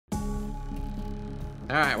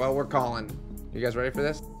All right, well, we're calling. You guys ready for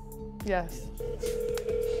this? Yes.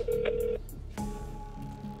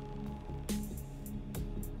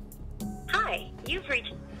 Hi, you've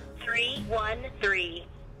reached 313.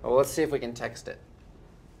 Well, let's see if we can text it.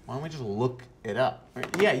 Why don't we just look it up?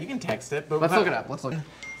 Yeah, you can text it, but Let's look it up. Let's look.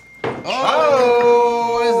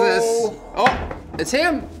 Oh, what is this? Oh, it's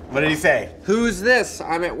him. What did he say? Who's this?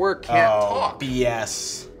 I'm at work, can't talk.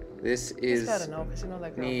 BS. This is Gotta know, 'cause you know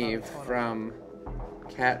that girl Nev probably from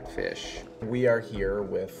Catfish. We are here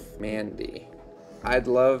with Mandy. I'd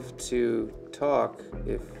love to talk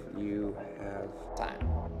if you have time.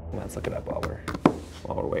 Let's look it up while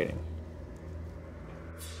we're waiting.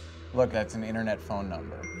 Look, that's an internet phone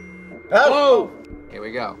number. Oh! Here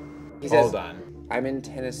we go. He says, Hold on. I'm in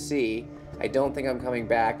Tennessee. I don't think I'm coming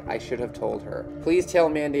back. I should have told her. Please tell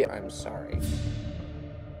Mandy I'm sorry.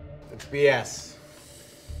 It's BS.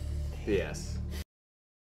 BS.